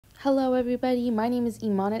Hello everybody, my name is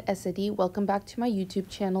Iman at SAD. Welcome back to my YouTube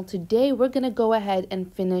channel. Today we're going to go ahead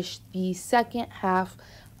and finish the second half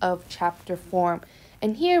of chapter form.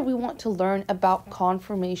 And here we want to learn about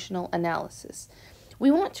conformational analysis.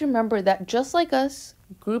 We want to remember that just like us,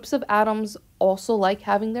 groups of atoms also like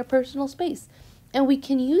having their personal space. And we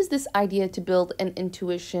can use this idea to build an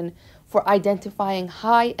intuition for identifying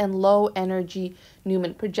high and low energy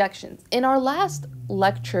Newman projections. In our last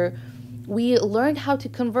lecture, we learned how to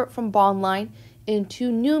convert from bond line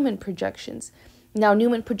into Newman projections. Now,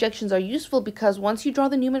 Newman projections are useful because once you draw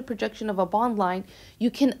the Newman projection of a bond line,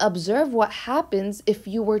 you can observe what happens if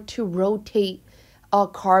you were to rotate a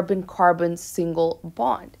carbon-carbon single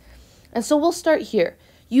bond. And so we'll start here.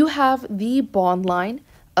 You have the bond line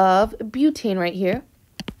of butane right here.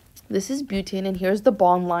 This is butane, and here's the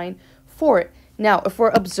bond line for it. Now, if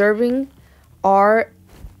we're observing our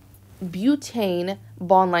butane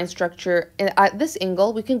bond line structure at this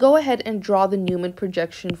angle, we can go ahead and draw the Newman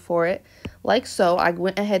projection for it, like so. I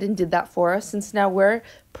went ahead and did that for us, since now we're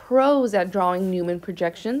pros at drawing Newman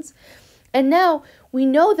projections. And now we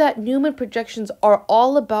know that Newman projections are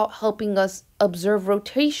all about helping us observe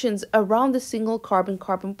rotations around the single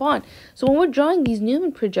carbon-carbon bond. So when we're drawing these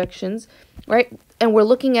Newman projections, right, and we're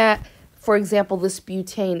looking at, for example, this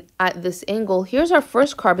butane at this angle, here's our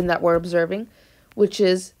first carbon that we're observing, which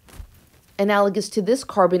is analogous to this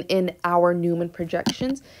carbon in our Newman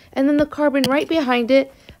projections. And then the carbon right behind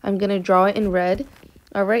it, I'm going to draw it in red,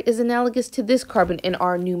 all right, is analogous to this carbon in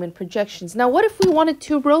our Newman projections. Now, what if we wanted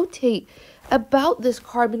to rotate about this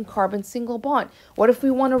carbon-carbon single bond? What if we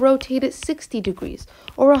want to rotate it 60 degrees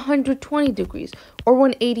or 120 degrees or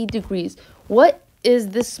 180 degrees? What is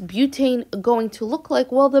this butane going to look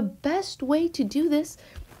like? Well, the best way to do this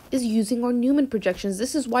is using our Newman projections.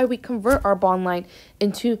 This is why we convert our bond line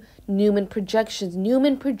into Newman projections.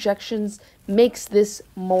 Newman projections makes this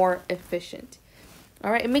more efficient.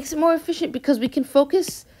 All right, it makes it more efficient because we can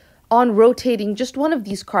focus on rotating just one of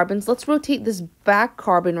these carbons. Let's rotate this back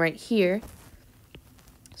carbon right here.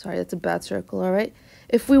 Sorry, that's a bad circle, all right?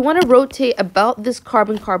 If we want to rotate about this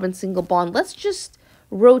carbon-carbon single bond, let's just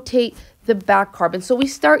rotate the back carbon. So we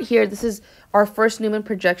start here. This is our first Newman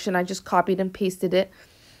projection. I just copied and pasted it.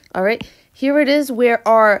 All right, here it is where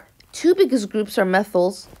our two biggest groups are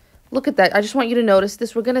methyls. Look at that. I just want you to notice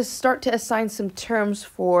this. We're going to start to assign some terms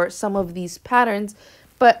for some of these patterns.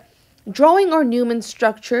 But drawing our Newman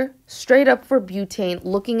structure straight up for butane,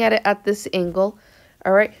 looking at it at this angle,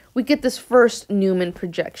 all right, we get this first Newman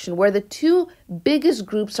projection where the two biggest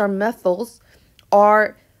groups are methyls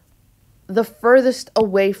are the furthest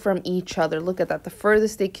away from each other. Look at that. The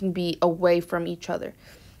furthest they can be away from each other.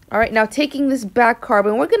 All right, now taking this back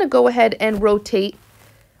carbon, we're going to go ahead and rotate.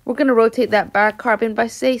 We're going to rotate that back carbon by,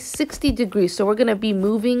 say, 60 degrees. So we're going to be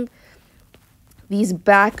moving these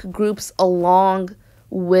back groups along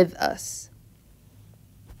with us.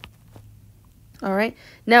 All right,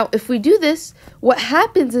 now if we do this, what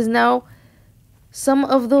happens is now some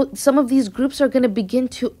of these groups are going to begin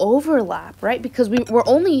to overlap, right? Because we're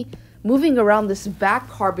only moving around this back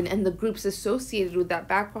carbon and the groups associated with that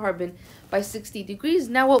back carbon by 60 degrees.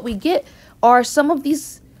 Now what we get are some of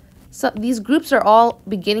these groups are all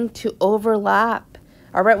beginning to overlap.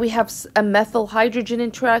 All right, we have a methyl hydrogen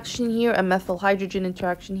interaction here, a methyl hydrogen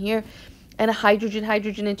interaction here, and a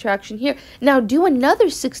hydrogen-hydrogen interaction here. Now do another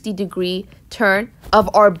 60-degree turn of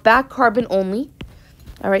our back carbon only.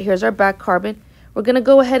 All right, here's our back carbon. We're going to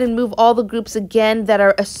go ahead and move all the groups again that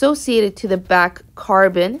are associated to the back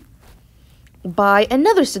carbon by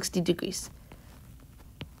another 60 degrees.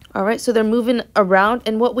 All right, so they're moving around,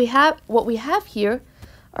 and what we have here,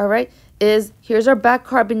 all right, is here's our back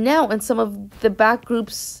carbon now, and some of the back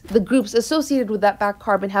groups, the groups associated with that back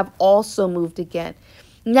carbon have also moved again.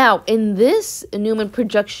 Now, in this Newman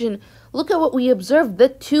projection, look at what we observed. The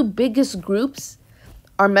two biggest groups,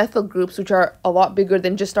 our methyl groups, which are a lot bigger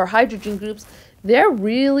than just our hydrogen groups, they're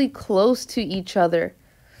really close to each other.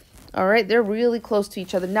 All right, they're really close to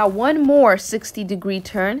each other. Now, one more 60-degree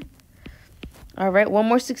turn. All right, one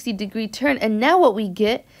more 60-degree turn. And now what we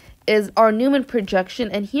get is our Newman projection.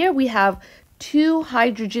 And here we have two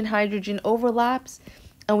hydrogen-hydrogen overlaps.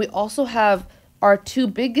 And we also have our two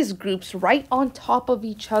biggest groups right on top of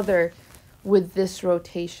each other with this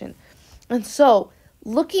rotation. And so,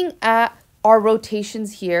 looking at our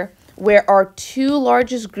rotations here, where our two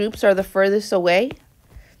largest groups are the furthest away,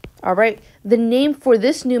 all right, the name for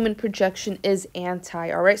this Newman projection is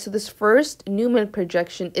anti, all right? So this first Newman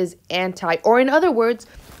projection is anti, or in other words,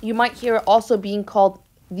 you might hear it also being called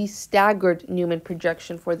the staggered Newman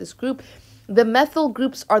projection for this group. The methyl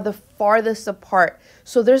groups are the farthest apart.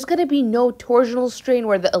 So there's going to be no torsional strain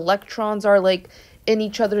where the electrons are like in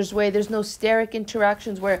each other's way. There's no steric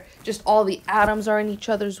interactions where just all the atoms are in each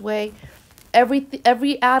other's way.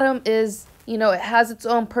 Every atom is, you know, it has its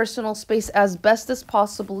own personal space as best as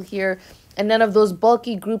possible here, and none of those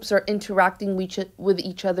bulky groups are interacting with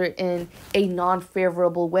each other in a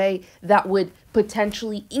non-favorable way that would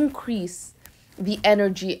potentially increase the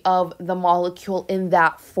energy of the molecule in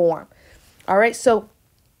that form. All right, so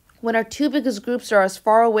when our two biggest groups are as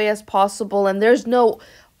far away as possible and there's no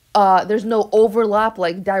overlap,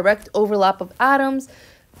 like direct overlap of atoms,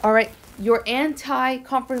 all right, your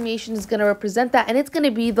anti-conformation is going to represent that, and it's going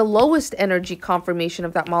to be the lowest energy conformation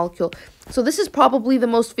of that molecule. So this is probably the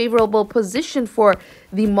most favorable position for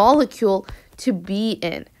the molecule to be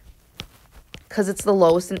in, because it's the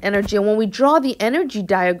lowest in energy. And when we draw the energy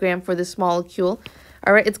diagram for this molecule,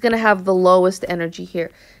 all right, it's going to have the lowest energy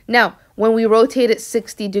here. Now, when we rotate it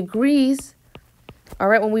 60 degrees, all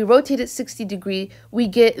right, when we rotate it 60 degrees, we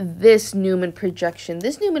get this Newman projection.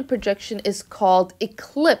 This Newman projection is called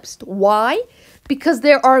eclipsed. Why? Because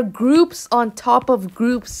there are groups on top of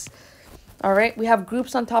groups. All right, we have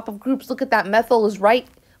groups on top of groups. Look at that. Methyl is right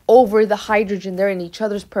over the hydrogen. They're in each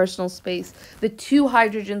other's personal space. The two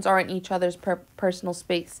hydrogens are in each other's personal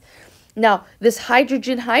space. Now, this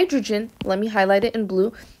hydrogen-hydrogen, let me highlight it in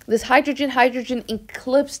blue. This hydrogen-hydrogen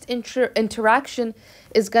eclipsed interaction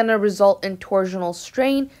is going to result in torsional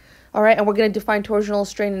strain. All right, and we're going to define torsional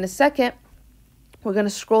strain in a second. We're going to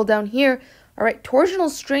scroll down here. All right, torsional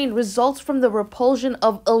strain results from the repulsion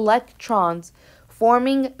of electrons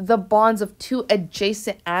forming the bonds of two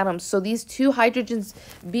adjacent atoms. So these two hydrogens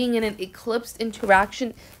being in an eclipsed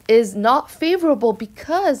interaction is not favorable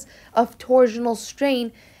because of torsional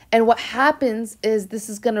strain. And what happens is this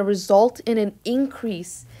is going to result in an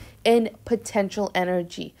increase in potential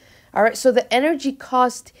energy. All right, so the energy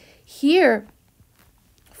cost here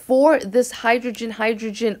for this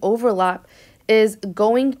hydrogen-hydrogen overlap is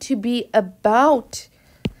going to be about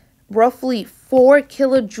roughly 4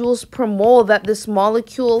 kilojoules per mole that this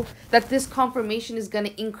molecule, that this conformation is going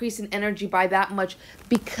to increase in energy by that much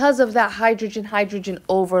because of that hydrogen-hydrogen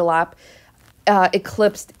overlap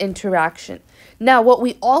eclipsed interaction. Now, what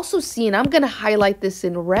we also see, and I'm going to highlight this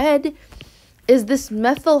in red, is this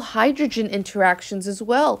methyl-hydrogen interactions as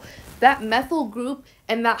well. That methyl group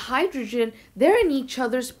and that hydrogen, they're in each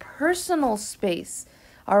other's personal space.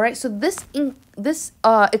 All right, so this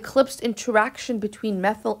eclipsed interaction between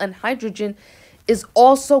methyl and hydrogen is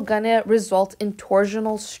also going to result in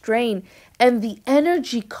torsional strain. And the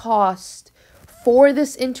energy cost for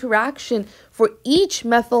this interaction for each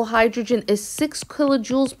methyl hydrogen is 6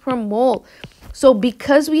 kilojoules per mole. So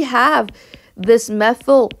because we have this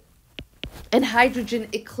methyl and hydrogen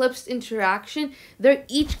eclipsed interaction, they're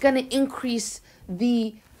each going to increase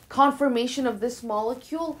the conformation of this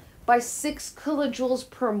molecule by 6 kilojoules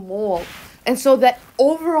per mole. And so that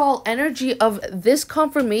overall energy of this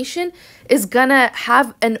conformation is going to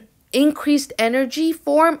have an increased energy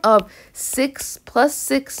form of 6 plus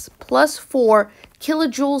 6 plus 4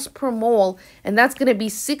 kilojoules per mole. And that's going to be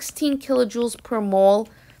 16 kilojoules per mole.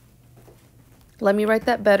 Let me write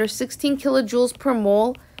that better. 16 kilojoules per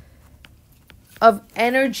mole of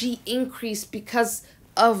energy increase because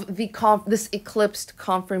of the this eclipsed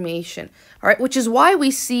conformation. All right, which is why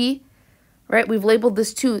we see, right, we've labeled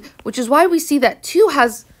this 2, which is why we see that 2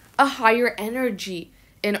 has a higher energy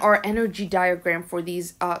in our energy diagram for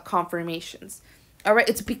these conformations. All right,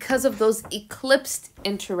 it's because of those eclipsed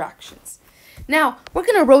interactions. Now, we're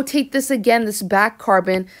going to rotate this again, this back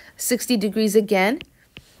carbon, 60 degrees again.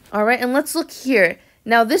 All right, and let's look here.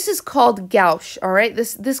 Now, this is called gauche, all right?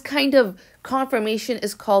 This kind of conformation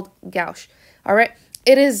is called gauche, all right?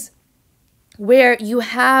 It is where you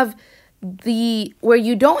have where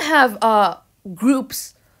you don't have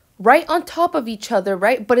groups right on top of each other,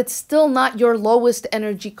 right? But it's still not your lowest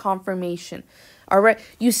energy conformation, all right?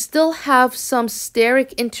 You still have some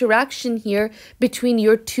steric interaction here between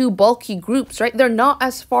your two bulky groups, right? They're not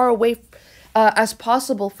as far away as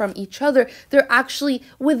possible from each other. They're actually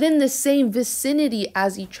within the same vicinity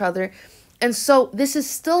as each other. And so this is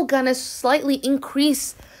still going to slightly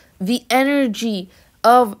increase the energy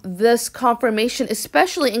of this conformation,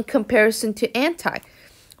 especially in comparison to anti,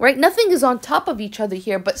 right? Nothing is on top of each other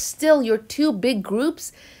here, but still your two big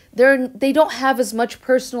groups, they don't have as much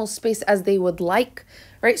personal space as they would like,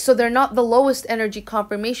 right? So they're not the lowest energy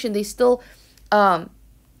conformation. They're still not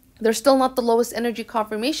the lowest energy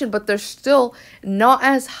conformation, but they're still not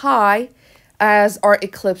as high as our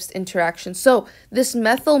eclipsed interaction. So this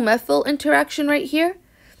methyl-methyl interaction right here,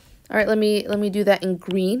 all right, let me do that in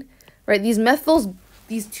green, right? These methyls,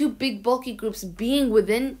 these two big bulky groups being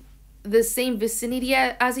within the same vicinity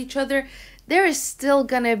as each other, there is still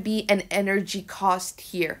going to be an energy cost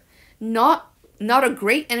here. Not a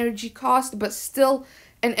great energy cost, but still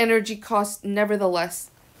an energy cost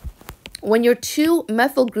nevertheless. When your two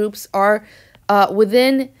methyl groups are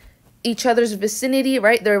within each other's vicinity,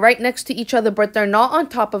 right? They're right next to each other, but they're not on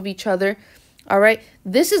top of each other. All right,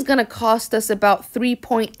 this is going to cost us about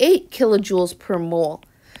 3.8 kilojoules per mole,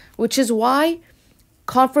 which is why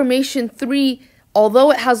conformation 3,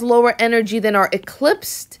 although it has lower energy than our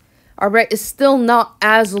eclipsed, all right, is still not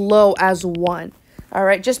as low as 1. All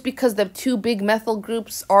right, just because the two big methyl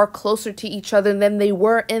groups are closer to each other than they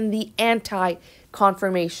were in the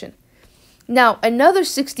anti-conformation. Now, another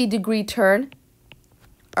 60-degree turn,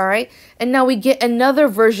 all right, and now we get another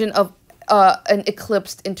version of an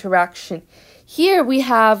eclipsed interaction. Here we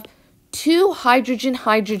have two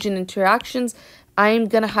hydrogen-hydrogen interactions. I am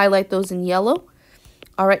going to highlight those in yellow.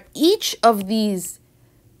 All right, each of these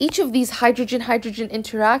hydrogen-hydrogen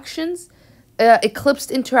interactions,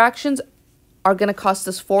 eclipsed interactions, are going to cost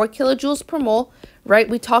us 4 kilojoules per mole, right?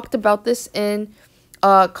 We talked about this in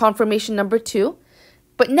conformation number 2.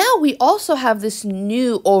 But now we also have this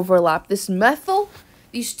new overlap. These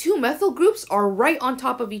two methyl groups are right on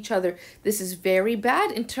top of each other. This is very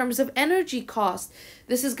bad in terms of energy cost.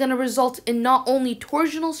 This is going to result in not only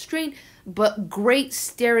torsional strain, but great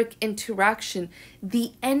steric interaction.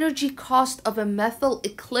 The energy cost of a methyl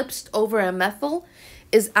eclipsed over a methyl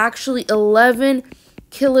is actually 11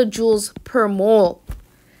 kilojoules per mole.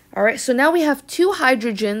 All right, so now we have two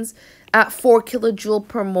hydrogens at 4 kilojoule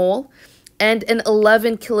per mole and an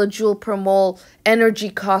 11 kilojoule per mole energy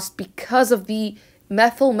cost because of the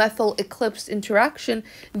methyl-methyl eclipse interaction.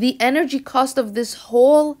 The energy cost of this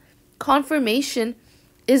whole conformation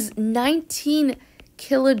is 19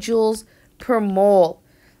 kilojoules per mole.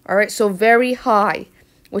 All right, so very high,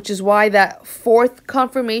 which is why that fourth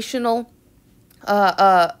conformational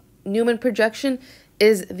Newman projection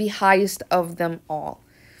is the highest of them all.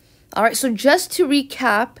 All right, so just to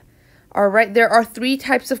recap, all right, there are 3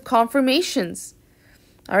 types of conformations.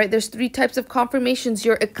 All right, there's 3 types of conformations.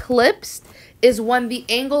 Your eclipsed is when the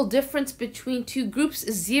angle difference between two groups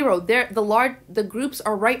is 0. The groups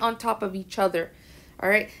are right on top of each other. All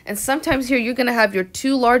right, and sometimes here you're going to have your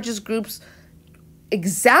two largest groups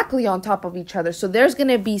exactly on top of each other. So there's going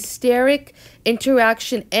to be steric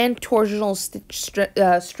interaction and torsional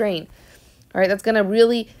strain. All right, that's going to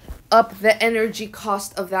really up the energy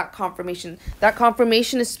cost of that conformation. That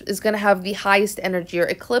conformation is going to have the highest energy. Your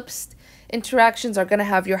eclipsed interactions are going to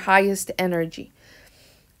have your highest energy.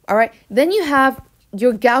 All right, then you have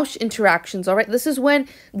your gauche interactions. All right, this is when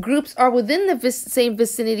groups are within the same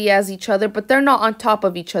vicinity as each other, but they're not on top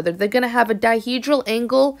of each other. They're going to have a dihedral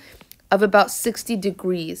angle of about 60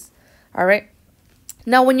 degrees. All right,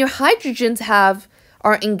 now when your hydrogens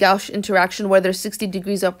are in gauche interaction where they're 60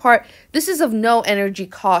 degrees apart, this is of no energy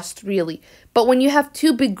cost really. But when you have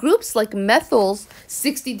two big groups like methyls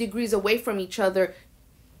 60 degrees away from each other,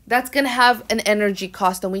 that's going to have an energy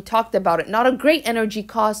cost, and we talked about it. Not a great energy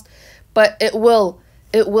cost, but it will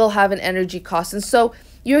have an energy cost. And so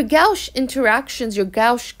your gauche interactions, your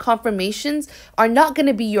gauche conformations are not going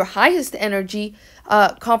to be your highest energy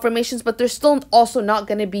conformations, but they're still also not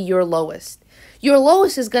going to be your lowest. Your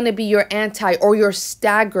lowest is going to be your anti or your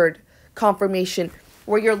staggered conformation,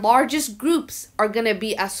 where your largest groups are going to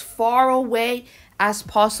be as far away as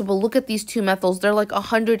possible. Look at these two methyls. They're like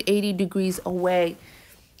 180 degrees away.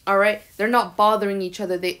 All right, they're not bothering each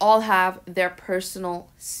other. They all have their personal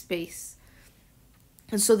space.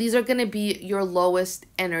 And so these are going to be your lowest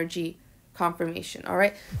energy conformation. All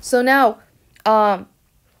right, so now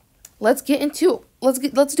let's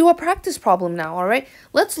do a practice problem now. All right,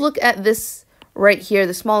 let's look at this right here,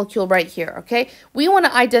 this molecule right here. Okay, we want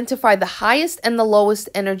to identify the highest and the lowest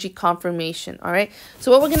energy conformation. All right, so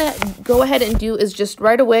what we're going to go ahead and do is just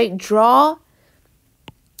right away draw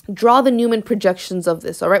the Newman projections of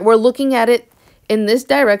this. All right, we're looking at it in this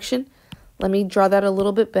direction. Let me draw that a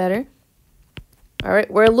little bit better. All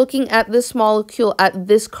right, we're looking at this molecule at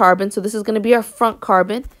this carbon. So this is going to be our front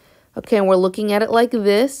carbon. Okay, and we're looking at it like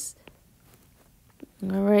this.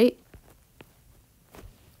 All right.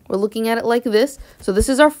 We're looking at it like this. So this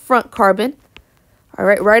is our front carbon. All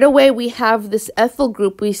right, right away we have this ethyl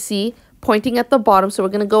group we see pointing at the bottom. So we're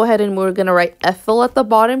going to go ahead and we're going to write ethyl at the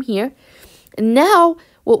bottom here. And now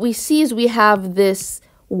what we see is we have this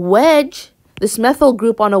wedge, this methyl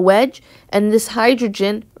group on a wedge, and this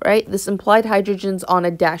hydrogen, right? This implied hydrogen's on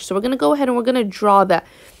a dash. So we're going to go ahead and we're going to draw that.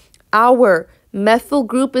 Our methyl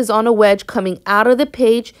group is on a wedge coming out of the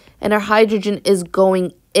page, and our hydrogen is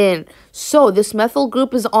going in. So this methyl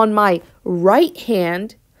group is on my right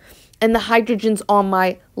hand, and the hydrogen's on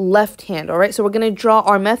my left hand, all right? So we're going to draw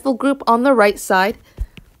our methyl group on the right side.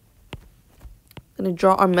 Going to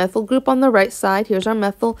draw our methyl group on the right side. Here's our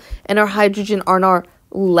methyl, and our hydrogen on our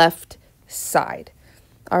left side.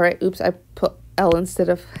 All right, oops, I put L instead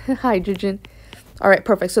of hydrogen. All right,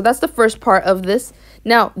 perfect. So that's the first part of this.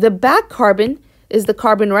 Now, the back carbon is the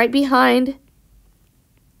carbon right behind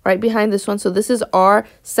this one. So this is our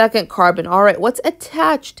second carbon. All right, what's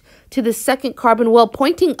attached to the second carbon? Well,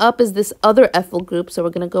 pointing up is this other ethyl group. So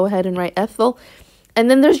we're going to go ahead and write ethyl. And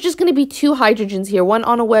then there's just going to be two hydrogens here, one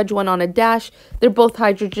on a wedge, one on a dash. They're both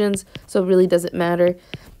hydrogens, so it really doesn't matter.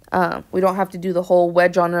 We don't have to do the whole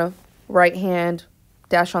wedge on the right hand,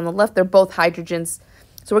 dash on the left. They're both hydrogens.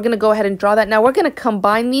 So we're going to go ahead and draw that. Now we're going to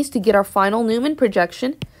combine these to get our final Newman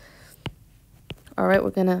projection. All right,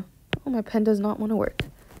 we're going to, oh, my pen does not want to work.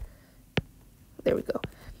 There we go.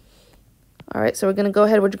 All right, so we're going to go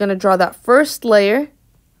ahead. We're going to draw that first layer.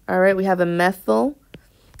 All right, we have a methyl,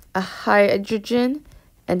 a hydrogen,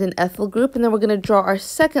 and an ethyl group. And then we're going to draw our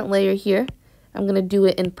second layer here. I'm going to do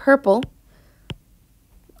it in purple.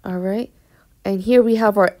 All right. And here we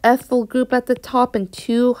have our ethyl group at the top and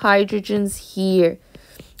two hydrogens here.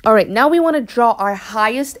 All right, now we want to draw our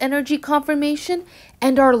highest energy conformation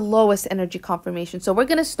and our lowest energy conformation. So we're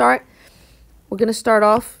going to start a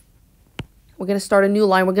new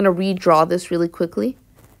line. We're going to redraw this really quickly.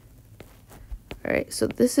 All right, so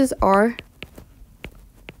this is our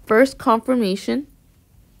first conformation.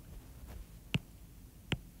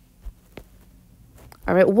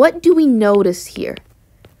 All right, what do we notice here?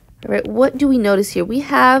 All right, what do we notice here? We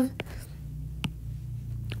have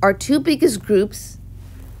our two biggest groups.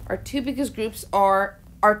 Our two biggest groups are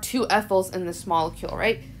our two ethyls in this molecule,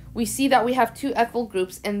 right? We see that we have two ethyl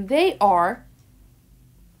groups, and they are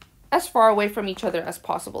as far away from each other as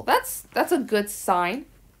possible. That's a good sign.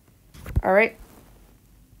 All right,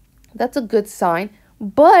 that's a good sign.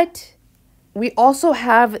 But we also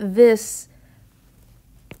have this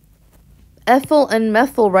ethyl and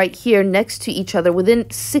methyl right here next to each other,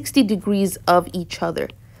 within 60 degrees of each other.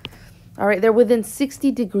 All right, they're within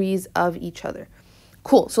 60 degrees of each other.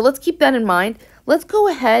 Cool, so let's keep that in mind. Let's go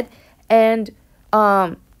ahead and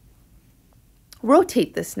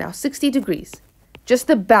rotate this now, 60 degrees. Just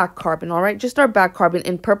the back carbon, all right? Just our back carbon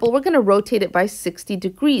in purple. We're going to rotate it by 60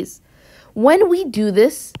 degrees. When we do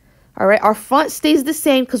this, all right, our front stays the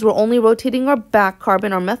same because we're only rotating our back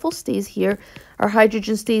carbon. Our methyl stays here, our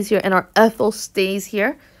hydrogen stays here, and our ethyl stays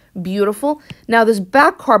here. Beautiful. Now this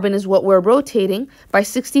back carbon is what we're rotating by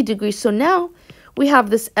 60 degrees. So now we have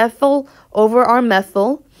this ethyl over our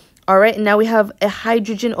methyl, all right, and now we have a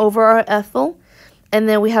hydrogen over our ethyl, and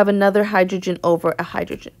then we have another hydrogen over a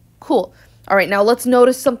hydrogen. Cool. All right, now let's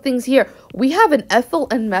notice some things here. We have an ethyl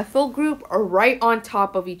and methyl group right on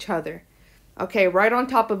top of each other. Okay, right on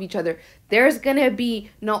top of each other. There's going to be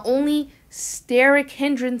not only steric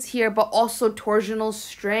hindrance here, but also torsional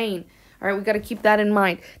strain. All right, we got to keep that in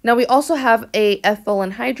mind. Now, we also have a ethyl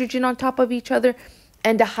and hydrogen on top of each other,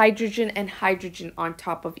 and a hydrogen and hydrogen on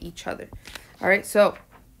top of each other. All right, so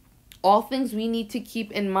all things we need to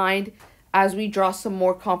keep in mind as we draw some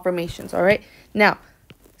more conformations. All right, now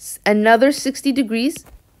another 60 degrees.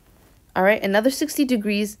 All right, another 60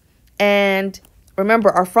 degrees. And remember,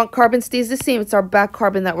 our front carbon stays the same. It's our back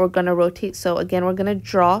carbon that we're going to rotate. So again, we're going to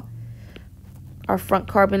draw. Our front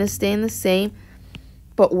carbon is staying the same,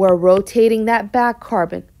 but we're rotating that back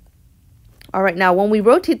carbon. All right, now when we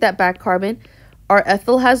rotate that back carbon, our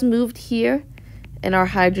ethyl has moved here and our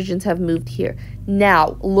hydrogens have moved here.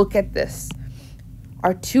 Now, look at this.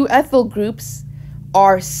 Our two ethyl groups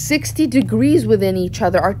are 60 degrees within each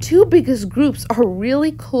other. Our two biggest groups are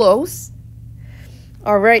really close.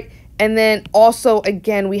 All right, and then also,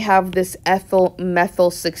 again, we have this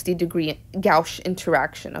ethyl-methyl 60-degree Gauss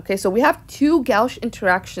interaction. Okay, so we have two Gauss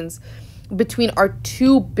interactions between our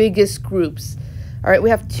two biggest groups. All right, we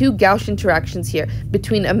have two Gauss interactions here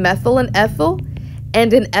between a methyl and ethyl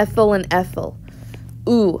and an ethyl and ethyl.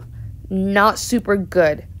 Ooh, not super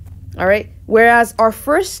good. All right, whereas our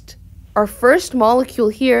first molecule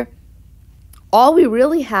here, all we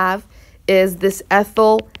really have is this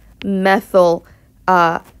ethyl-methyl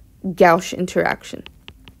Gauss interaction.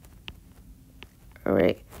 All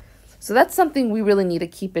right, so that's something we really need to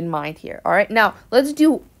keep in mind here. All right, now let's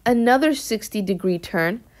do another 60-degree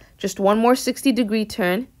turn, just one more 60-degree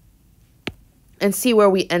turn, and see where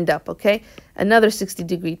we end up. Okay, another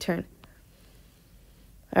 60-degree turn.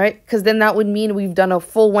 All right, because then that would mean we've done a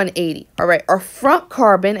full 180. All right, our front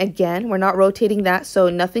carbon, again, we're not rotating that, so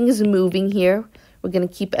nothing is moving here. We're going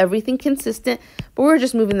to keep everything consistent, but we're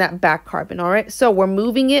just moving that back carbon, all right? So we're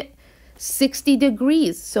moving it 60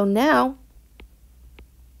 degrees. So now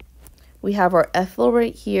We have our ethyl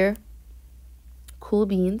right here. Cool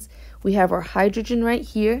beans. We have our hydrogen right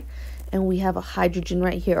here. And we have a hydrogen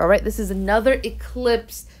right here. All right, this is another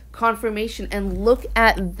eclipse conformation. And look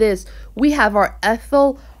at this. We have our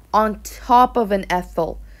ethyl on top of an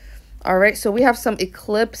ethyl. All right, so we have some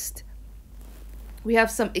eclipsed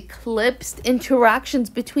interactions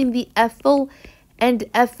between the ethyl and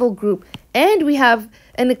ethyl group. And we have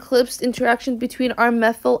an eclipsed interaction between our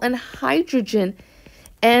methyl and hydrogen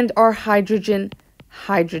and our hydrogen.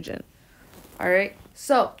 All right,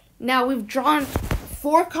 so now we've drawn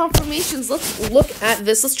 4 conformations. Let's look at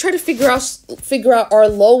this. Let's try to figure out our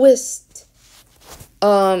lowest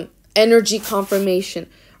energy conformation.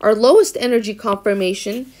 Our lowest energy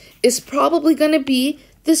conformation is probably going to be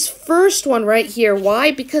this first one right here.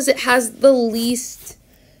 Why? Because it has the least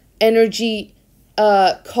energy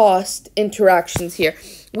cost interactions here.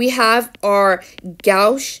 We have our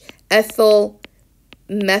gauche ethyl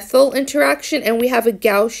methyl interaction, and we have a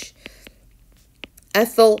gauche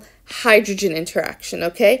ethyl hydrogen interaction.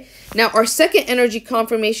 Okay, now our second energy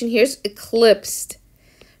conformation here is eclipsed.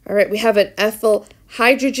 All right, we have an ethyl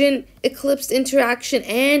hydrogen eclipsed interaction,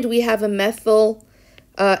 and we have a methyl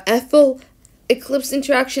ethyl eclipsed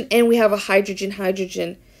interaction, and we have a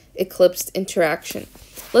hydrogen eclipsed interaction.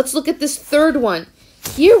 Let's look at this third one.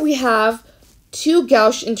 Here we have 2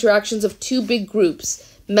 gauche interactions of 2 big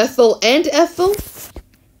groups, methyl and ethyl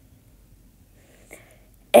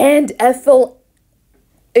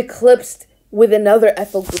eclipsed with another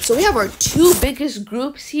ethyl group. So we have our 2 biggest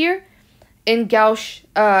groups here in gauche,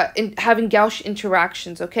 in having gauche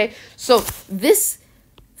interactions. Okay, so this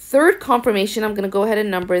third conformation, I'm going to go ahead and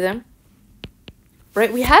number them.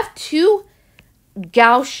 Right, we have 2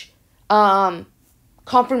 gauche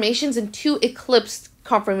conformations and 2 eclipsed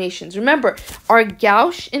conformations. Remember, our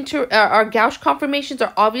gauche conformations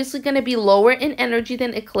are obviously going to be lower in energy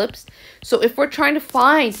than eclipsed. So if we're trying to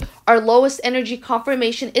find our lowest energy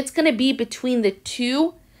conformation, it's going to be between the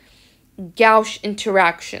 2 gauche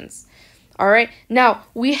interactions. All right. Now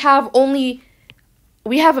we have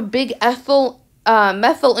a big ethyl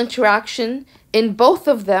methyl interaction in both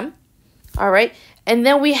of them. All right, and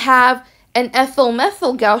then we have an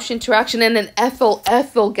ethyl-methyl gauche interaction and an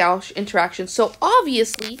ethyl-ethyl gauche interaction. So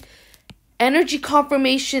obviously, energy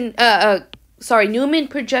conformation, Newman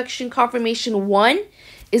projection conformation 1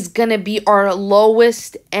 is going to be our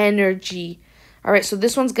lowest energy. All right, so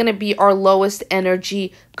this one's going to be our lowest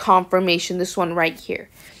energy conformation, this one right here.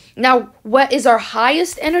 Now, what is our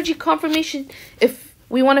highest energy conformation? If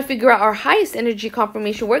we want to figure out our highest energy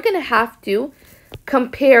conformation, we're going to have to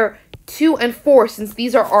compare 2 and 4, since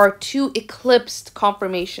these are our 2 eclipsed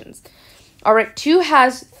conformations. All right, 2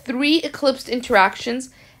 has 3 eclipsed interactions,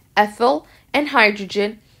 ethyl and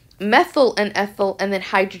hydrogen, methyl and ethyl, and then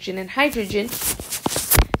hydrogen and hydrogen.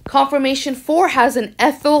 Conformation 4 has an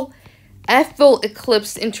ethyl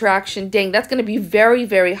eclipsed interaction. Dang, that's going to be very,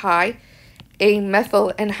 very high. A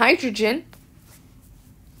methyl and hydrogen.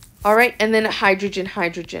 All right, and then a hydrogen.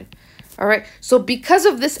 All right, so because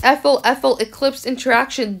of this ethyl eclipse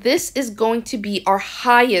interaction, this is going to be our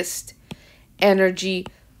highest energy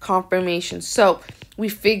conformation. So we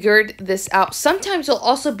figured this out. Sometimes you'll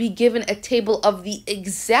also be given a table of the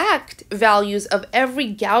exact values of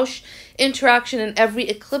every gauche interaction and every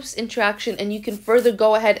eclipse interaction, and you can further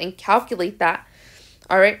go ahead and calculate that.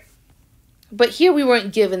 All right, but here we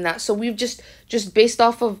weren't given that, so we've just based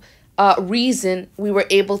off of reason, we were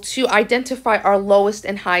able to identify our lowest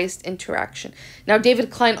and highest interaction. Now, David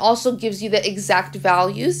Klein also gives you the exact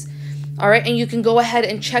values. All right, and you can go ahead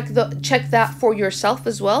and check that for yourself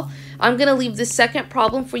as well. I'm going to leave the second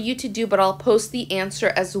problem for you to do, but I'll post the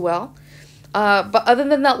answer as well. But other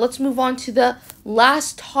than that, let's move on to the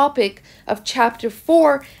last topic of chapter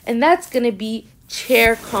 4, and that's going to be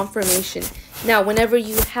chair conformation. Now, whenever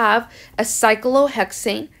you have a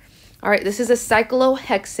cyclohexane, all right, this is a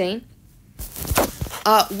cyclohexane.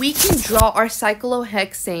 We can draw our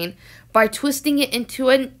cyclohexane by twisting it into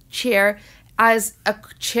a chair as a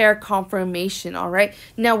chair conformation. All right,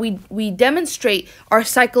 now we demonstrate our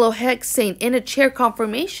cyclohexane in a chair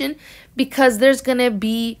conformation because is going to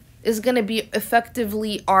be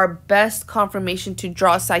effectively our best conformation to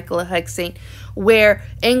draw cyclohexane, where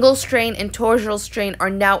angle strain and torsional strain are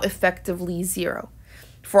now effectively 0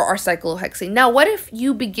 for our cyclohexane. Now, what if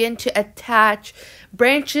you begin to attach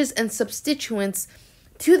branches and substituents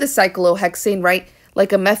to the cyclohexane, right?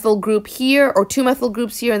 Like a methyl group here, or 2 methyl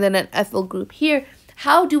groups here, and then an ethyl group here.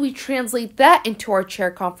 How do we translate that into our chair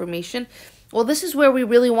conformation? Well, this is where we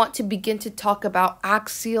really want to begin to talk about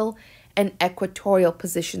axial and equatorial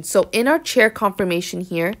position. So in our chair conformation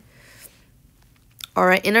here, All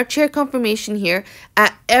right, in our chair conformation here,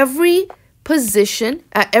 at every position,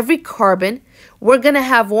 at every carbon, we're going to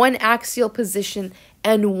have one axial position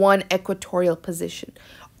and one equatorial position.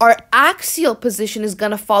 Our axial position is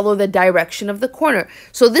going to follow the direction of the corner.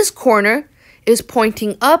 So this corner is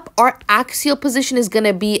pointing up. Our axial position is going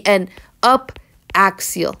to be an up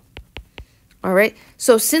axial. All right,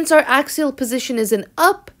 so since our axial position is an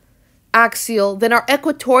up axial, then our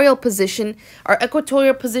equatorial positions are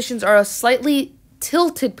a slightly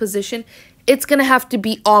tilted position. It's going to have to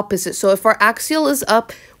be opposite. So if our axial is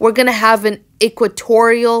up, we're going to have an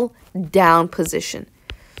equatorial down position.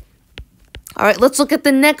 All right, let's look at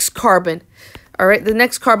the next carbon. All right, the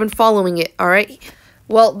next carbon following it. All right,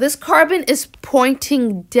 well, this carbon is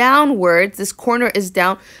pointing downwards. This corner is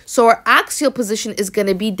down. So our axial position is going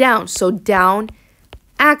to be down. So down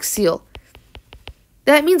axial.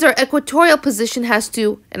 That means our equatorial position has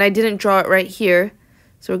to, and I didn't draw it right here,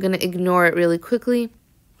 so we're going to ignore it really quickly.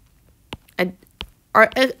 Our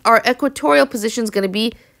equatorial position is going to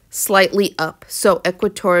be slightly up. So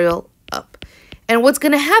equatorial up. And what's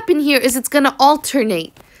going to happen here is it's going to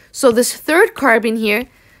alternate. So this third carbon here,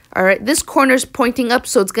 all right, this corner is pointing up,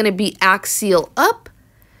 so it's going to be axial up.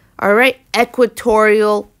 All right,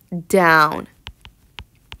 equatorial down.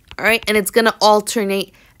 All right, and it's going to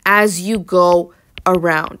alternate as you go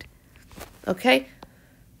around. Okay?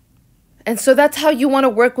 And so that's how you want to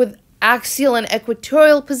work with axial and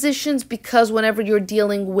equatorial positions, because whenever you're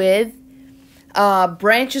dealing with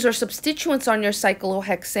branches or substituents on your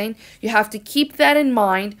cyclohexane, you have to keep that in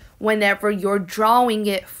mind whenever you're drawing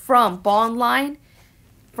it from bond line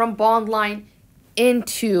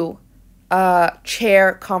into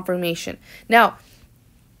chair conformation. Now,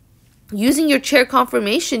 using your chair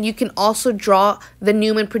conformation, you can also draw the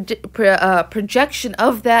Newman projection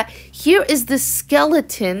of that. Here is the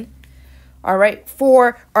skeleton, all right,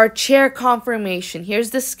 for our chair conformation. Here's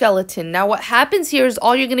the skeleton. Now, what happens here is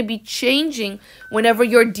all you're going to be changing whenever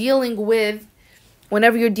you're dealing with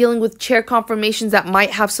chair conformations that might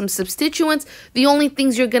have some substituents. The only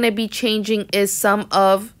things you're going to be changing is some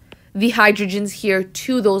of the hydrogens here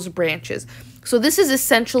to those branches. So this is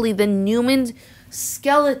essentially the Newman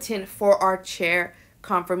skeleton for our chair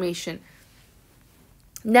conformation.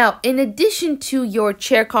 Now, in addition to your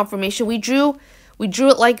chair conformation, we drew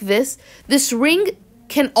it like this. This ring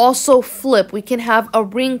can also flip. We can have a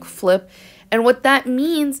ring flip. And what that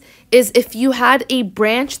means is if you had a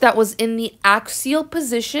branch that was in the axial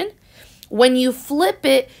position, when you flip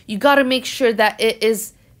it, you got to make sure that it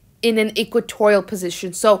is in an equatorial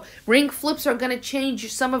position. So ring flips are going to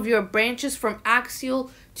change some of your branches from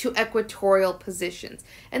axial to equatorial positions.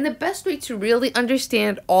 And the best way to really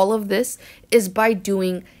understand all of this is by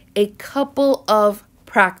doing a couple of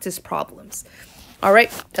practice problems. All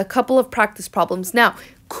right, a couple of practice problems. Now,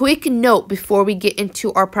 quick note before we get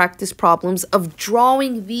into our practice problems of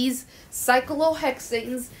drawing these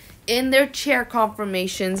cyclohexanes in their chair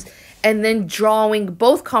conformations and then drawing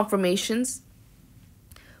both conformations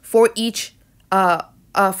for each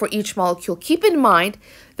molecule. Keep in mind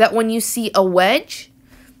that when you see a wedge,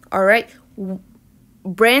 all right,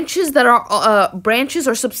 branches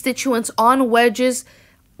or substituents on wedges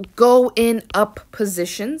go in up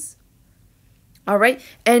positions. All right,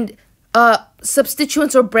 and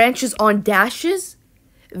substituents or branches on dashes,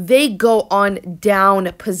 they go on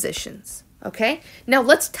down positions. Okay, now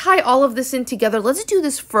let's tie all of this in together. Let's do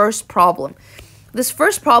this first problem. This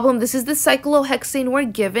first problem, this is the cyclohexane we're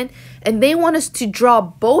given, and they want us to draw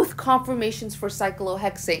both conformations for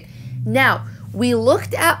cyclohexane. Now, we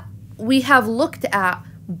have looked at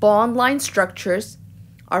bond line structures,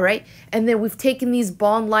 all right, and then we've taken these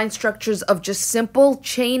bond line structures of just simple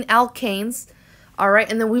chain alkanes, all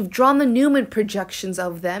right, and then we've drawn the Newman projections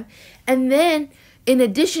of them, and then in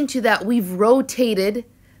addition to that, we've rotated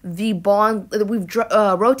the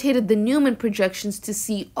rotated the Newman projections to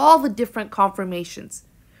see all the different conformations.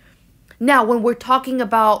 Now, when we're talking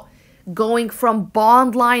about going from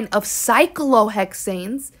bond line of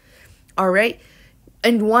cyclohexanes, all right,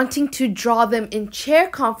 and wanting to draw them in chair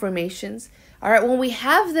conformations, all right, when we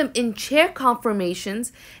have them in chair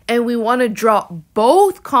conformations and we want to draw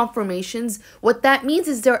both conformations, what that means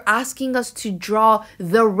is they're asking us to draw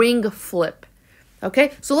the ring flip.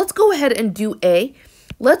 Okay, so let's go ahead and do A.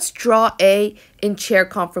 Let's draw A in chair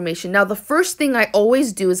conformation. Now, the first thing I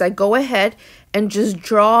always do is I go ahead and just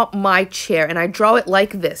draw my chair, and I draw it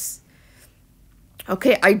like this.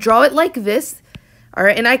 Okay, I draw it like this. All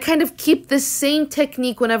right, and I kind of keep the same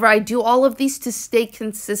technique whenever I do all of these to stay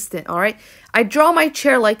consistent, all right? I draw my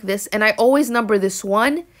chair like this, and I always number this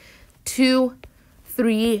 1, 2,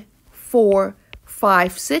 3, 4,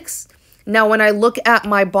 5, 6. Now, when I look at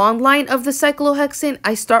my bond line of the cyclohexane,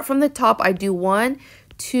 I start from the top. I do 1,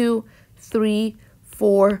 2, 3,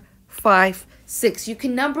 4, 5, 6. You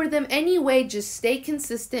can number them any way, just stay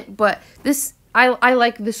consistent. But this, I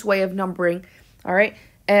like this way of numbering. All right.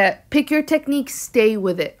 Pick your technique, stay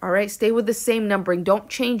with it. All right. Stay with the same numbering. Don't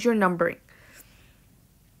change your numbering.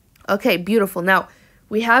 Okay, beautiful. Now,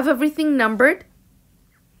 we have everything numbered.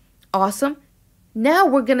 Awesome. Now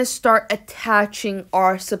we're going to start attaching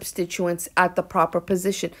our substituents at the proper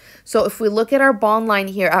position. So if we look at our bond line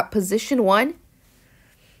here at position 1,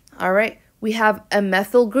 all right, we have a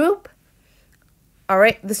methyl group. All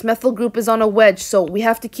right, this methyl group is on a wedge, so we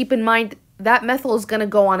have to keep in mind that methyl is going to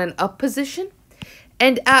go on an up position.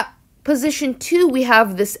 And at position 2, we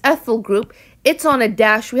have this ethyl group. It's on a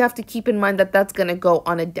dash. We have to keep in mind that that's going to go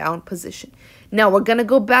on a down position. Now we're going to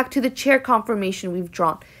go back to the chair conformation we've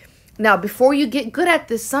drawn. Now, before you get good at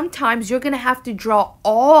this, sometimes you're going to have to draw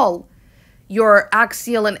all your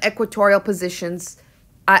axial and equatorial positions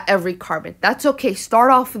at every carbon. That's okay. Start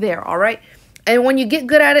off there, all right? And when you get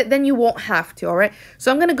good at it, then you won't have to, all right?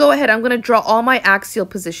 So I'm going to go ahead. I'm going to draw all my axial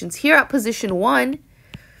positions. Here at position 1,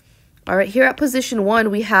 all right, here at position 1,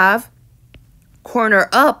 we have corner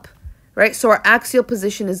up, right? So our axial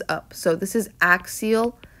position is up. So this is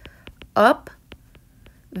axial up.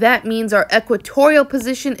 That means our equatorial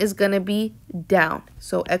position is going to be down.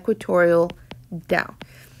 So equatorial down.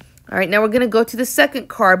 All right, now we're going to go to the second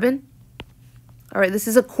carbon. All right, this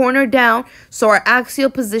is a corner down. So our axial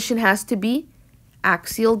position has to be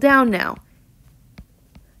axial down now.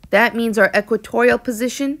 That means our equatorial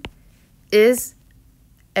position is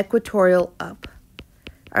equatorial up.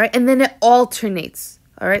 All right, and then it alternates.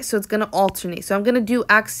 All right, so it's going to alternate. So I'm going to do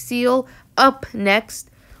axial up next,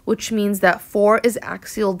 which means that 4 is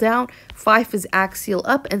axial down, 5 is axial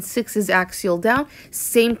up, and 6 is axial down.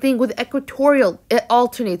 Same thing with equatorial. It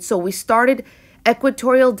alternates. So we started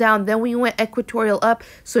equatorial down, then we went equatorial up.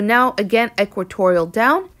 So now, again, equatorial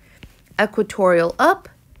down, equatorial up,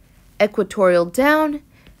 equatorial down,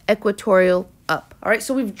 equatorial up. All right,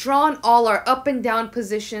 so we've drawn all our up and down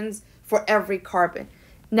positions for every carbon.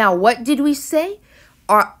 Now, what did we say?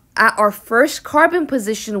 At our first carbon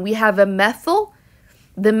position, we have a methyl.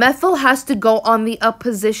 The methyl has to go on the up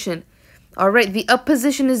position. All right, the up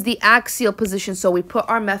position is the axial position, so we put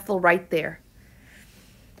our methyl right there.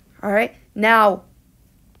 All right, now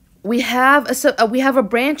we have a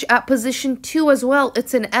branch at position 2 as well.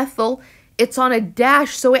 It's an ethyl. It's on a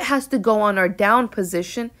dash, so it has to go on our down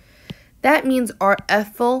position. That means our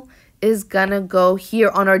ethyl is gonna go here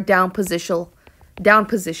on our down position.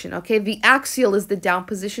 Okay, the axial is the down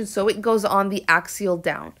position, so it goes on the axial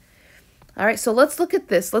down. All right, so let's look at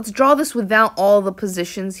this. Let's draw this without all the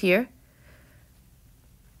positions here.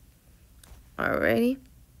 Alrighty.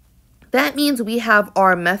 That means we have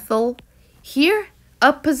our methyl here,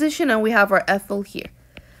 up position, and we have our ethyl here.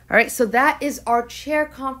 All right, so that is our chair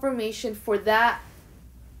conformation for that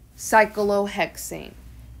cyclohexane.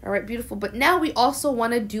 All right, beautiful. But now we also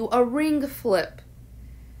want to do a ring flip.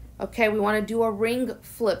 Okay, we want to do a ring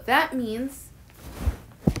flip. That means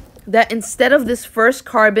that instead of this first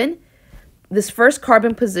carbon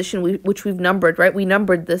position, which we've numbered, right? We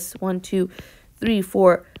numbered this 1, 2, 3,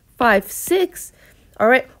 4, 5, 6. All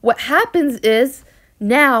right, what happens is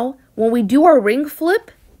now when we do our ring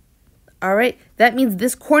flip, all right, that means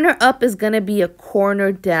this corner up is going to be a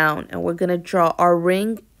corner down, and we're going to draw our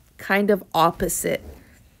ring kind of opposite.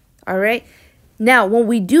 All right, now when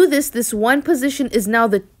we do this, this one position is now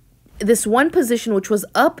this one position which was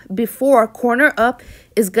up before, corner up,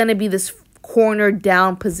 is going to be this corner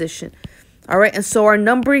down position. All right, and so our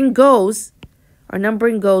numbering goes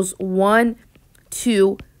 1,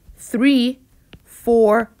 2, 3,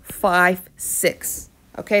 4, 5, 6.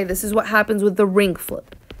 Okay, this is what happens with the ring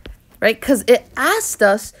flip, right? Because it asked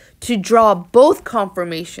us to draw both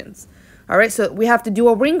conformations. All right, so we have to do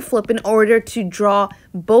a ring flip in order to draw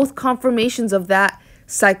both conformations of that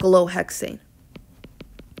cyclohexane.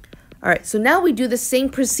 All right, so now we do the same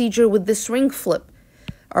procedure with this ring flip.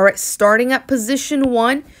 All right, starting at position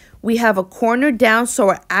 1, we have a corner down, so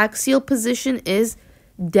our axial position is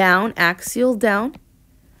down, axial down.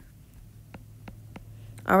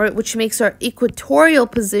 All right, which makes our equatorial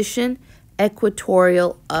position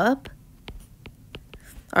equatorial up.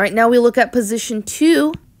 All right, now we look at position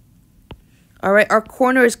 2. All right, our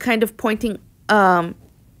corner is kind of pointing, up,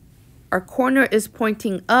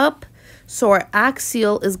 so our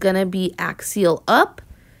axial is going to be axial up,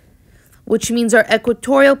 which means our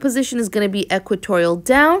equatorial position is going to be equatorial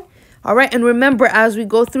down. All right, and remember, as we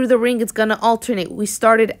go through the ring, it's going to alternate. We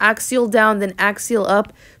started axial down, then axial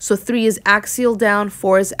up. So 3 is axial down,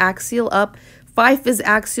 4 is axial up, 5 is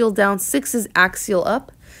axial down, 6 is axial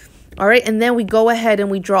up. All right, and then we go ahead and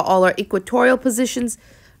we draw all our equatorial positions.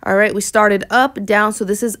 All right, we started up, down, so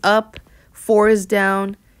this is up, 4 is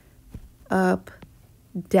down, up,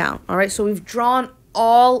 down. All right, so we've drawn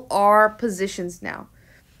all our positions now.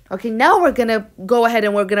 Okay, now we're going to go ahead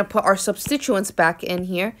and we're going to put our substituents back in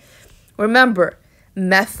here. Remember,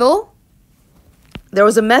 methyl, there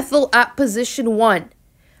was a methyl at position 1.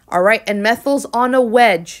 All right, and methyl's on a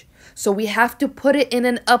wedge, so we have to put it in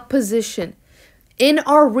an up position. In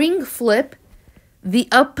our ring flip, the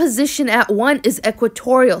up position at 1 is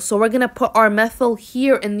equatorial, so we're going to put our methyl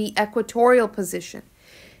here in the equatorial position.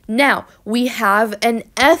 Now, we have an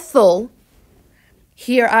ethyl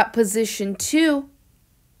here at position 2,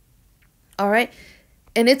 all right,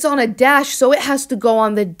 and it's on a dash, so it has to go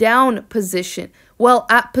on the down position. Well,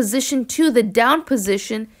 at position 2, the down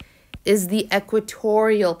position is the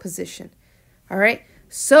equatorial position, all right?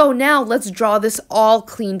 So now let's draw this all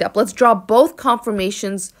cleaned up. Let's draw both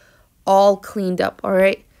conformations all cleaned up, all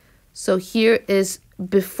right? So here is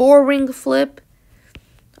before ring flip,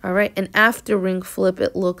 all right? And after ring flip,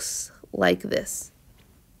 it looks like this,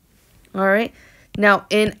 all right? Now,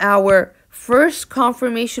 in our first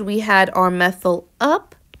conformation, we had our methyl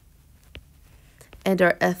up and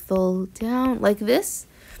our ethyl down like this.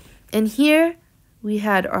 And here we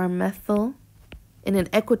had our methyl in an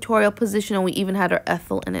equatorial position, and we even had our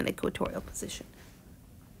ethyl in an equatorial position.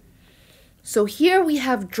 So here we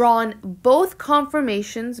have drawn both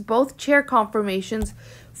conformations, both chair conformations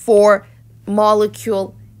for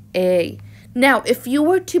molecule A. Now, if you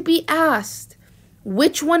were to be asked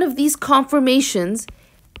which one of these conformations,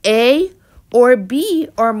 A or B,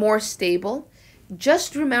 are more stable,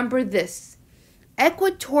 just remember this.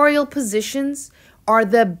 Equatorial positions are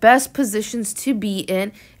the best positions to be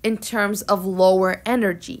in terms of lower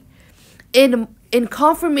energy. In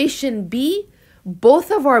conformation B,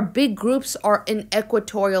 both of our big groups are in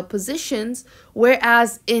equatorial positions,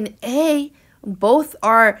 whereas in A, both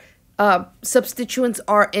our substituents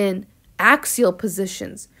are in axial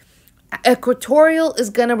positions. Equatorial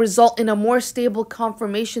is going to result in a more stable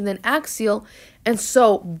conformation than axial, and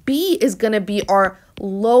so B is going to be our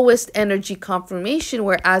lowest energy conformation,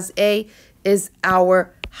 whereas A is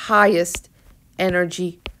our highest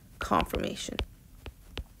energy conformation.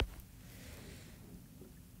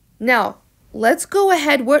 Now, let's go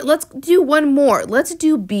ahead. Let's do one more. Let's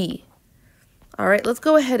do B. All right, let's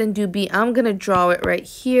go ahead and do B. I'm going to draw it right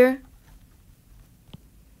here.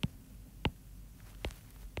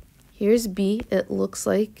 Here's B. It looks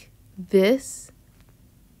like this.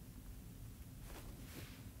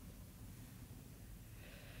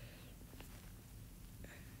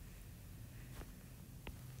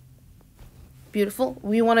 Beautiful.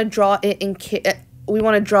 We want to draw it in. We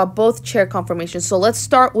want to draw both chair conformations. So let's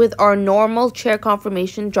start with our normal chair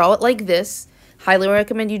conformation. Draw it like this. Highly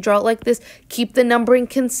recommend you draw it like this. Keep the numbering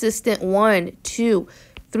consistent. 1, 2,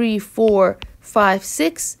 3, 4, 5,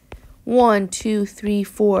 6. 1, 2, 3,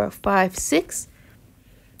 4, 5, 6.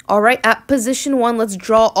 All right, at position 1, let's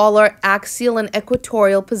draw all our axial and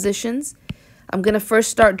equatorial positions. I'm going to first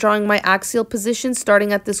start drawing my axial position,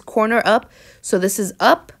 starting at this corner up. So this is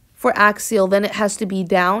up for axial, then it has to be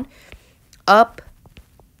down, up,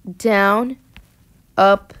 down,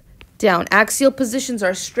 up, down. Axial positions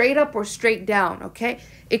are straight up or straight down, okay?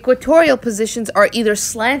 Equatorial positions are either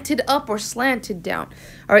slanted up or slanted down.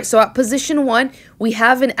 All right, so at position 1, we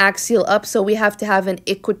have an axial up, so we have to have an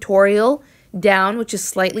equatorial down, which is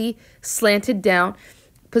slightly slanted down.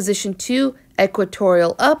 Position 2,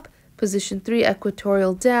 equatorial up. Position 3,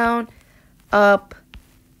 equatorial down, up,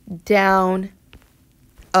 down,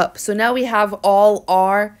 up. So now we have all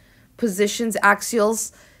our positions,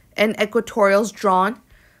 axials and equatorials drawn.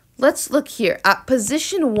 Let's look here. At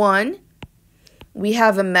position 1, we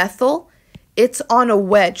have a methyl. It's on a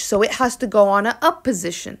wedge, so it has to go on an up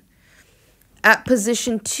position. At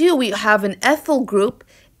position 2, we have an ethyl group.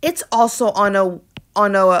 It's also on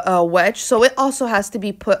a wedge, so it also has to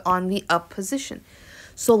be put on the up position.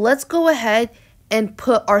 So let's go ahead and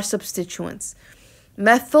put our substituents.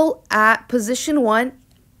 Methyl at position 1,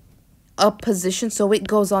 up position, so it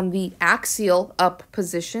goes on the axial up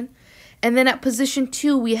position. And then at position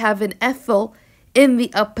 2, we have an ethyl in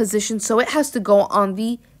the up position, so it has to go on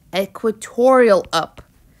the equatorial up.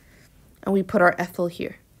 And we put our ethyl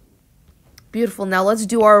here. Beautiful. Now let's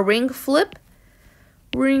do our ring flip.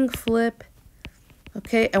 Ring flip.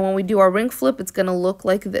 Okay, and when we do our ring flip, it's going to look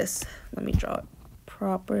like this. Let me draw it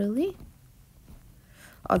properly.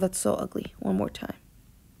 Oh, that's so ugly. One more time.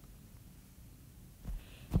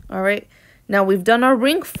 All right. Now we've done our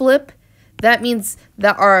ring flip. That means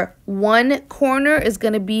that our one corner is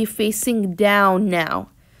going to be facing down now.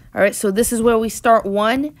 All right, so this is where we start.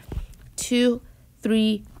 1, 2,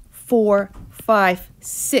 3, 4, 5,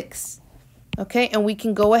 6. Okay, and we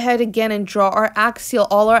can go ahead again and draw our axial,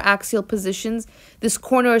 all our axial positions. This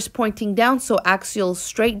corner is pointing down, so axial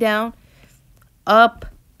straight down, up,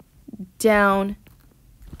 down,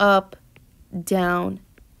 up, down,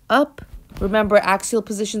 up. Remember, axial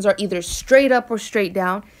positions are either straight up or straight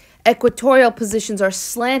down. Equatorial positions are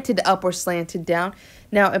slanted up or slanted down.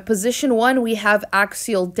 Now, in position 1, we have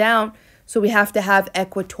axial down, so we have to have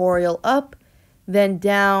equatorial up, then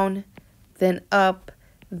down, then up,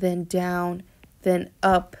 then down, then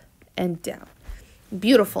up, and down.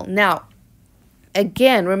 Beautiful. Now,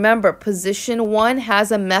 again, remember, position 1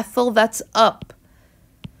 has a methyl that's up.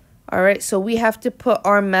 All right, so we have to put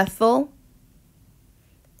our methyl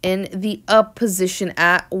in the up position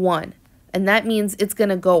at 1. And that means it's going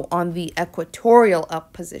to go on the equatorial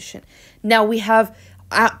up position. Now we have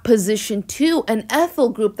at position 2 an ethyl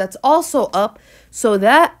group that's also up. So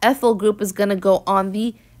that ethyl group is going to go on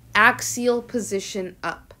the axial position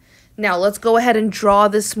up. Now let's go ahead and draw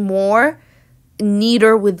this more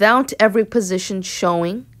neater without every position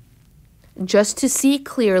showing. Just to see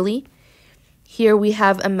clearly. Here we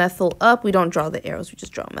have a methyl up. We don't draw the arrows. We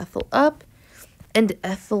just draw methyl up and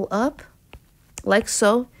ethyl up like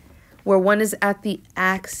so, where one is at the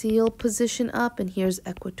axial position up and here's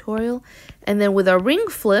equatorial. And then with our ring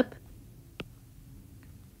flip,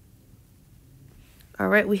 all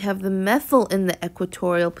right, we have the methyl in the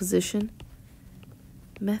equatorial position,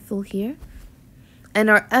 methyl here, and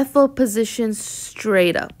our ethyl position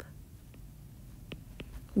straight up.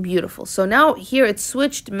 Beautiful. So now here it's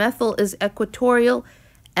switched. Methyl is equatorial,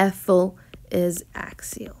 ethyl is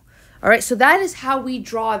axial. All right, so that is how we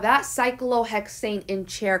draw that cyclohexane in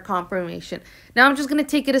chair conformation. Now I'm just going to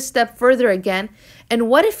take it a step further again. And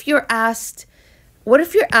what if you're asked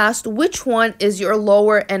which one is your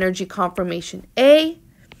lower energy conformation, A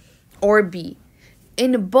or B?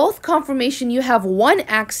 In both conformation, you have one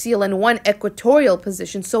axial and one equatorial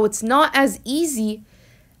position, so it's not as easy.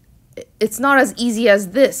 It's not as easy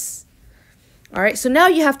as this. All right, so now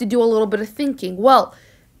you have to do a little bit of thinking. Well,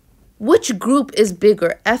 which group is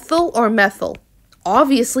bigger, ethyl or methyl?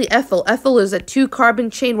 Obviously ethyl. Ethyl is a 2-carbon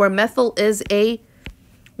chain where methyl is a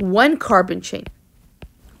 1-carbon chain.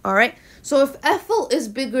 All right, so if ethyl is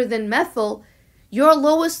bigger than methyl, your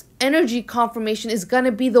lowest energy conformation is going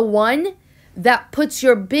to be the one that puts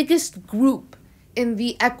your biggest group in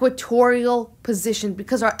the equatorial position,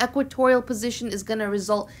 because our equatorial position is going to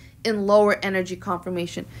result in lower energy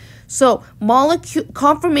conformation. So molecule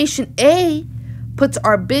conformation A puts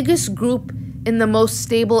our biggest group in the most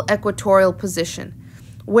stable equatorial position,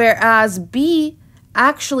 whereas B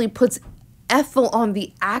actually puts ethyl on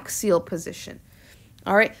the axial position.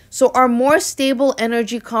 All right, so our more stable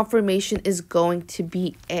energy conformation is going to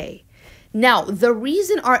be A. Now, the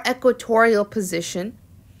reason our equatorial position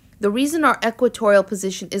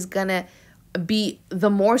is going to be the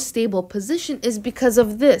more stable position is because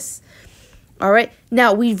of this. All right,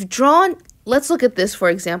 now we've drawn, let's look at this for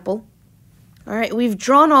example. All right, we've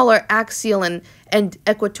drawn all our axial and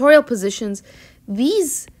equatorial positions.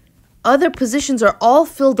 These other positions are all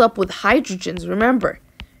filled up with hydrogens, remember.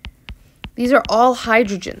 These are all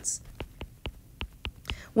hydrogens.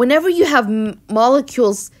 Whenever you have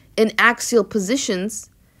molecules in axial positions,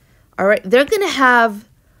 all right, they're going to have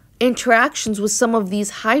interactions with some of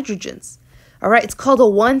these hydrogens. All right, it's called a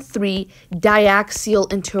 1,3 diaxial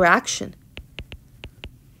interaction.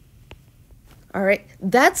 All right,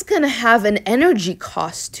 that's going to have an energy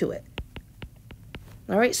cost to it.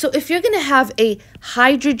 All right, so if you're going to have a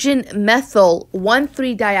hydrogen-methyl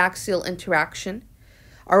 1,3 diaxial interaction,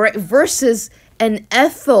 all right, versus an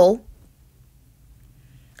ethyl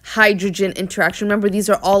hydrogen interaction. Remember, these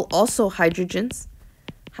are all also hydrogens.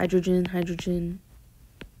 Hydrogen, hydrogen.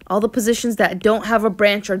 All the positions that don't have a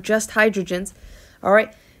branch are just hydrogens. All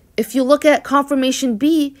right, if you look at conformation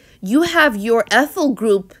B, you have your ethyl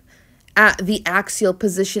group at the axial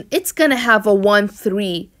position. It's going to have a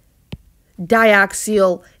 1,3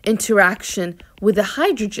 diaxial interaction with a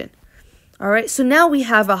hydrogen. All right, so now we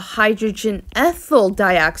have a hydrogen-ethyl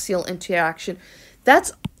diaxial interaction.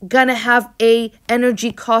 That's going to have a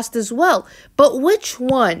energy cost as well. But which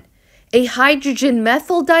one? A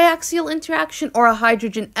hydrogen-methyl diaxial interaction or a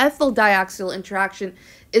hydrogen-ethyl diaxial interaction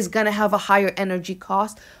is going to have a higher energy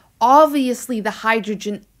cost? Obviously, the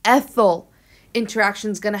hydrogen-ethyl interaction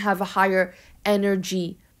is going to have a higher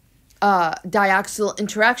energy diaxial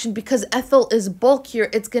interaction, because ethyl is bulkier.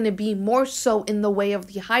 It's going to be more so in the way of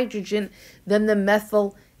the hydrogen than the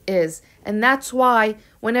methyl is. And that's why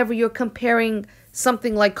whenever you're comparing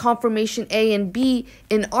something like conformation A and B,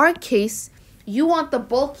 in our case, you want the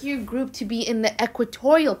bulkier group to be in the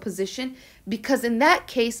equatorial position, because in that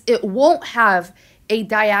case, it won't have a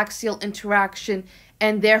diaxial interaction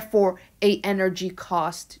and therefore a energy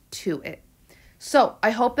cost to it. So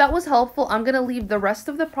I hope that was helpful. I'm going to leave the rest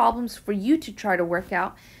of the problems for you to try to work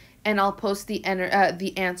out, and I'll post the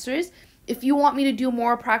answers. If you want me to do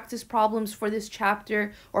more practice problems for this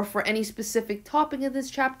chapter or for any specific topic of this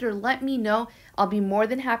chapter, let me know. I'll be more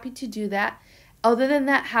than happy to do that. Other than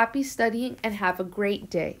that, happy studying and have a great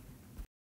day.